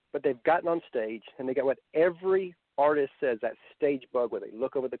 But they've gotten on stage, and they got what every artist says, that stage bug where they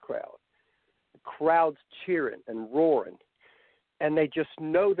look over the crowd. The crowd's cheering and roaring, and they just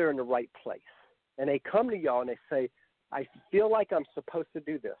know they're in the right place. And they come to y'all and they say, I feel like I'm supposed to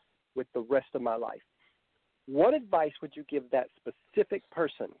do this with the rest of my life. What advice would you give that specific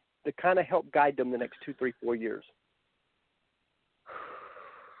person to kind of help guide them the next 2, 3, 4 years?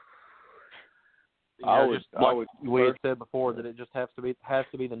 I would we had said before that it just has to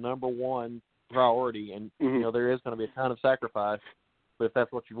be the number one priority, and there is going to be a ton of sacrifice. But if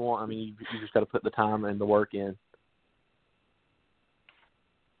that's what you want, I mean, you just got to put the time and the work in.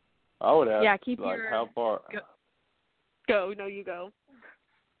 I would ask, keep your how far. Go. No, you go.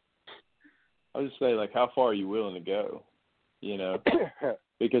 I would just say, how far are you willing to go?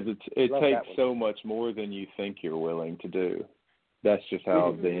 Because it Love takes that one. so much more than you think you're willing to do. That's just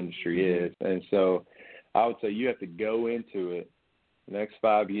how the industry is. And so I would say you have to go into it the next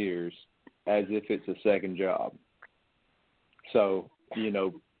 5 years as if it's a second job. So,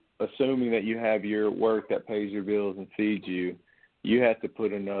 assuming that you have your work that pays your bills and feeds you, you have to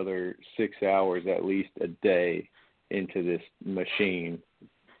put another 6 hours at least a day into this machine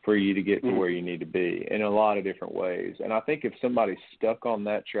for you to get to where you need to be in a lot of different ways. And I think if somebody's stuck on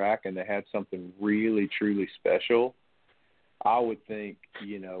that track and they had something really, truly special, I would think,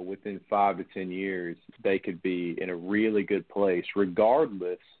 within 5 to 10 years, they could be in a really good place,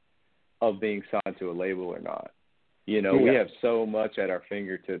 regardless of being signed to a label or not. We have so much at our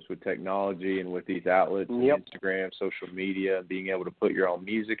fingertips with technology and with these outlets, Instagram, social media, being able to put your own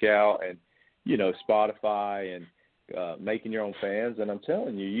music out and, Spotify and making your own fans. And I'm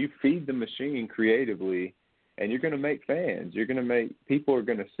telling you, you feed the machine creatively and you're going to make fans. People are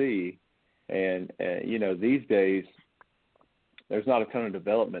going to see. And these days, there's not a ton of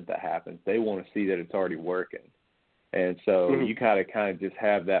development that happens. They want to see that it's already working. And so you kind of just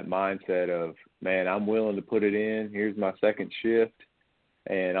have that mindset of, man, I'm willing to put it in. Here's my second shift,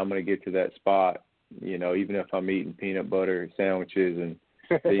 and I'm going to get to that spot, even if I'm eating peanut butter sandwiches and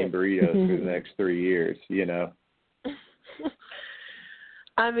eating burritos for the next 3 years,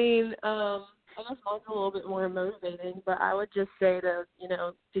 I mean, I guess mine's a little bit more motivating, but I would just say to,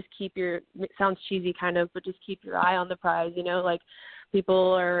 just keep it sounds cheesy kind of, but just keep your eye on the prize, like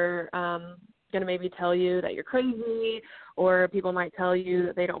people are going to maybe tell you that you're crazy, or people might tell you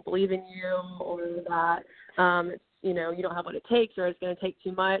that they don't believe in you, or that, it's, you don't have what it takes, or it's going to take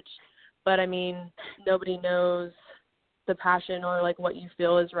too much. But, I mean, nobody knows the passion or, like, what you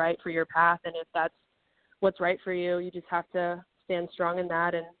feel is right for your path, and if that's what's right for you, you just have to stand strong in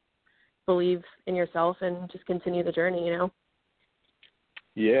that and believe in yourself and just continue the journey,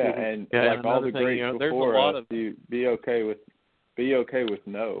 Yeah, and like all the greats before us, be okay with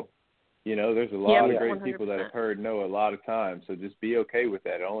no. There's a lot of great 100%. people that have heard no a lot of times, so just be okay with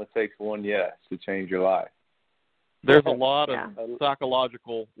that. It only takes one yes to change your life. There's a lot of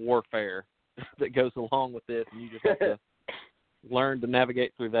psychological warfare that goes along with this, and you just have to learn to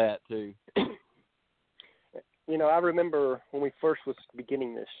navigate through that too. I remember when we first was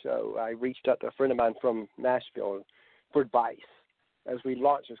beginning this show, I reached out to a friend of mine from Nashville for advice as we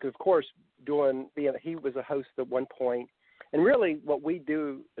launched this. Because, of course, he was a host at one point, and really what we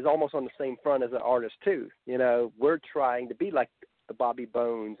do is almost on the same front as an artist too. We're trying to be like the Bobby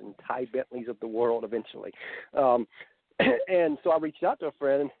Bones and Ty Bentleys of the world eventually. And so I reached out to a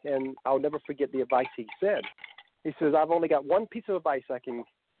friend, and I'll never forget the advice he said. He says, "I've only got one piece of advice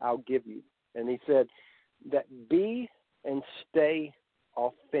I'll give you," and he said that be and stay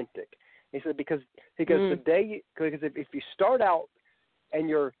authentic. He said because if you start out and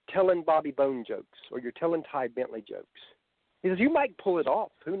you're telling Bobby Bone jokes or you're telling Ty Bentley jokes, he says you might pull it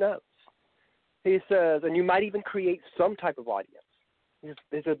off. Who knows? He says, and you might even create some type of audience. He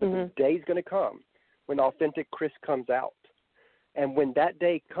said, but the day's going to come when Authentic Chris comes out. And when that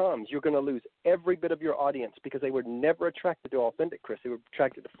day comes, you're going to lose every bit of your audience because they were never attracted to Authentic Chris. They were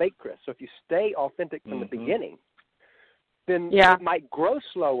attracted to fake Chris. So if you stay authentic from the beginning, then it might grow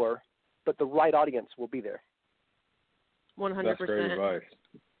slower, but the right audience will be there. 100%. That's great advice.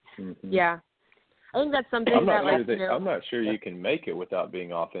 Mm-hmm. Yeah. I think that's something I'm not sure you can make it without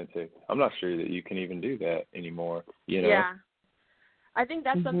being authentic. I'm not sure that you can even do that anymore. Yeah. I think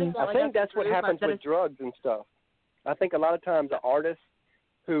that's something that I think that's what happens with drugs and stuff. I think a lot of times the artist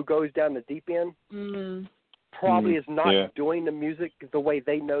who goes down the deep end probably is not doing the music the way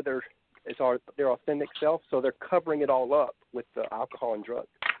they know their authentic self, so they're covering it all up with the alcohol and drugs.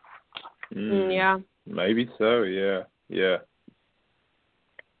 Yeah. Maybe so, yeah.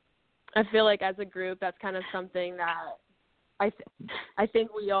 I feel like as a group, that's kind of something that I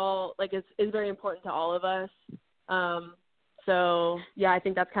think we all, like, is very important to all of us. So, yeah, I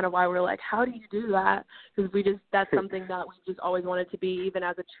think that's kind of why we're like, how do you do that? Because that's something that we just always wanted to be, even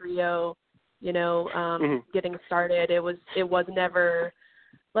as a trio, getting started. It was never,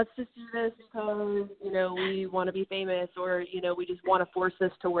 let's just do this because, we want to be famous or, we just want to force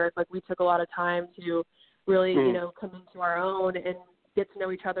this to work. Like, we took a lot of time to really, come into our own and get to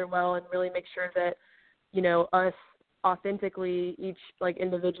know each other well and really make sure that, us authentically, each, like,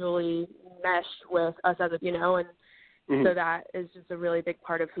 individually mesh with us as a, and so that is just a really big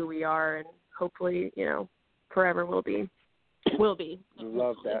part of who we are, and hopefully, forever will be.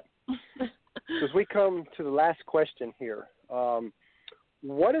 Love that. As we come to the last question here,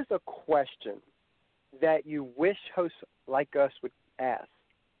 what is a question that you wish hosts like us would ask,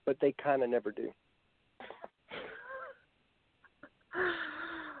 but they kind of never do?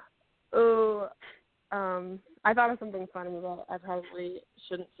 I thought of something funny, but I probably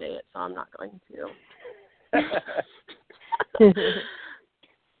shouldn't say it, so I'm not going to.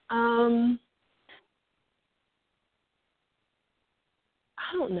 I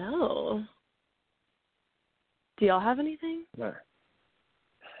don't know. Do y'all have anything? Man,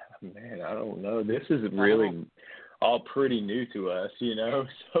 I don't know. This is really all pretty new to us,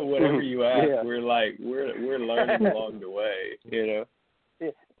 So whatever you ask, we're learning along the way, Yeah.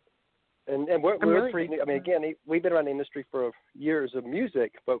 And we're pretty new. I mean, again, we've been around the industry for years of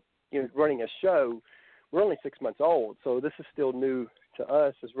music, but running a show, we're only 6 months old, so this is still new to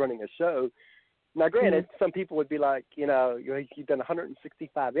us as running a show. Now, granted, some people would be like, you've done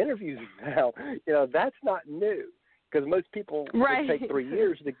 165 interviews now. That's not new because most people would take 3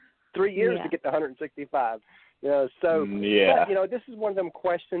 years to get to 165. So but, this is one of them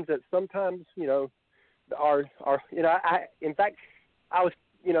questions that sometimes are in fact, I was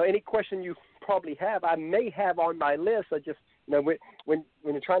any question you probably have, I may have on my list. I just when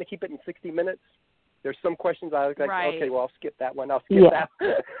you're trying to keep it in 60 minutes. There's some questions I was like, okay, well, I'll skip that one. I'll skip that.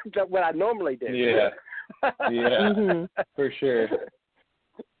 That's what I normally do. Yeah, for sure.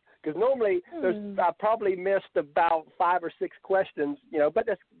 Because normally I probably missed about 5 or 6 questions,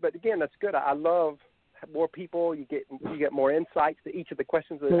 But again, that's good. I love more people. You get more insights to each of the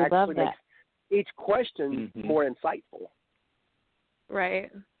questions. That actually each question more insightful.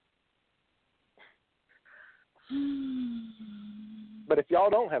 Right. But if y'all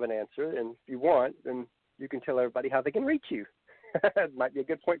don't have an answer, and if you want, then you can tell everybody how they can reach you. It might be a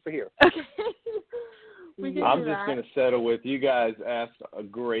good point for here. Okay. We can I'm do just that. going to settle with you guys asked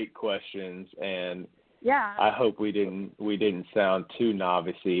great questions, and Yeah. I hope we didn't sound too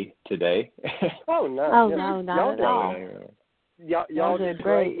novice-y today. Oh, no. Oh, yeah. no, not Y'all at did. all. Y'all did did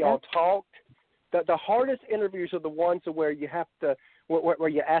great. great. Y'all talked. The hardest interviews are the ones where you have to where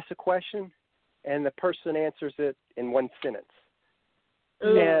you ask a question and the person answers it in one sentence.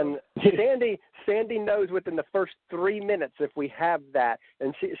 Ooh. And Sandy knows within the first 3 minutes if we have that.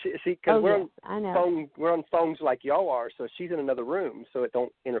 And she because yes, I know. we're on phones like y'all are, so she's in another room, so it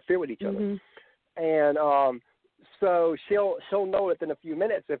don't interfere with each other. And so she'll know within a few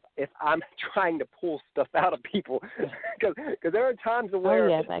minutes if I'm trying to pull stuff out of people, because there are times where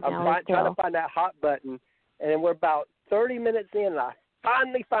yes, I can I'm always trying tell. to find that hot button, and we're about 30 minutes in, and I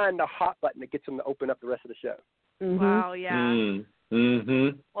finally find the hot button that gets them to open up the rest of the show. Wow, yeah.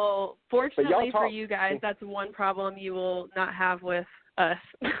 Mm-hmm. Well, fortunately for talk. you guys, that's one problem you will not have with us.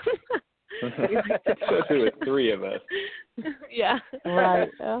 Especially with three of us. Yeah. Right.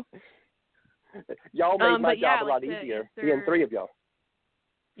 Well, Y'all made my but yeah, job a lot like to easier, answer- being three of y'all.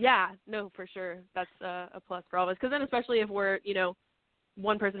 Yeah, no, for sure. That's a plus for all of us. Because then especially if we're,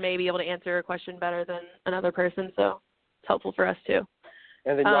 one person may be able to answer a question better than another person, so it's helpful for us too.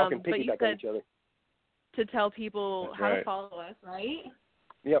 And then y'all can but you piggyback on said each other. to tell people That's how to right. follow us, right?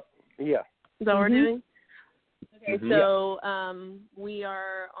 Yep. Yeah. Is that what we're doing? Okay, Mhm. so we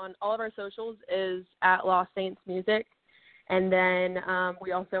are on all of our socials is at Lost Saints Music. And then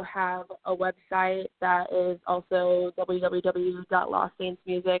we also have a website that is also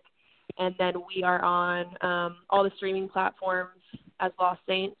www.lostsaintsmusic. And then we are on all the streaming platforms as Lost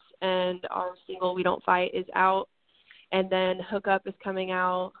Saints. And our single, We Don't Fight, is out. And then Hookup is coming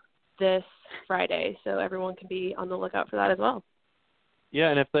out this Friday. So everyone can be on the lookout for that as well. Yeah,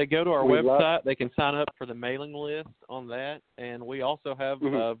 and if they go to our We website, they can sign up for the mailing list on that. And we also have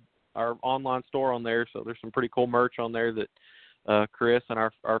our online store on there, so there's some pretty cool merch on there that Chris and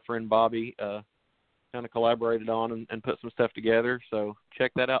our friend Bobby kind of collaborated on and put some stuff together. So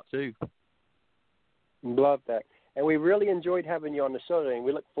check that out too. Love that. And we really enjoyed having you on the show today, and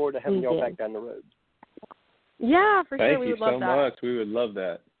we look forward to having y'all back down the road. Yeah, for sure. Thank We you would love so that. much. We would love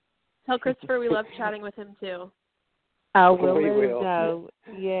that. Tell Christopher we love chatting with him too. oh, we'll We let will. him know.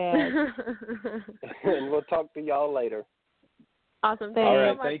 Yes. And we'll talk to y'all later. Awesome. Thanks. All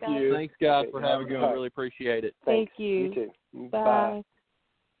right. so much, Thank guys. you. Thanks, guys, Okay, for have having a me good on. one. Really appreciate it. Thank Thanks. you. You too. Bye.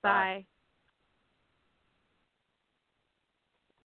 Bye.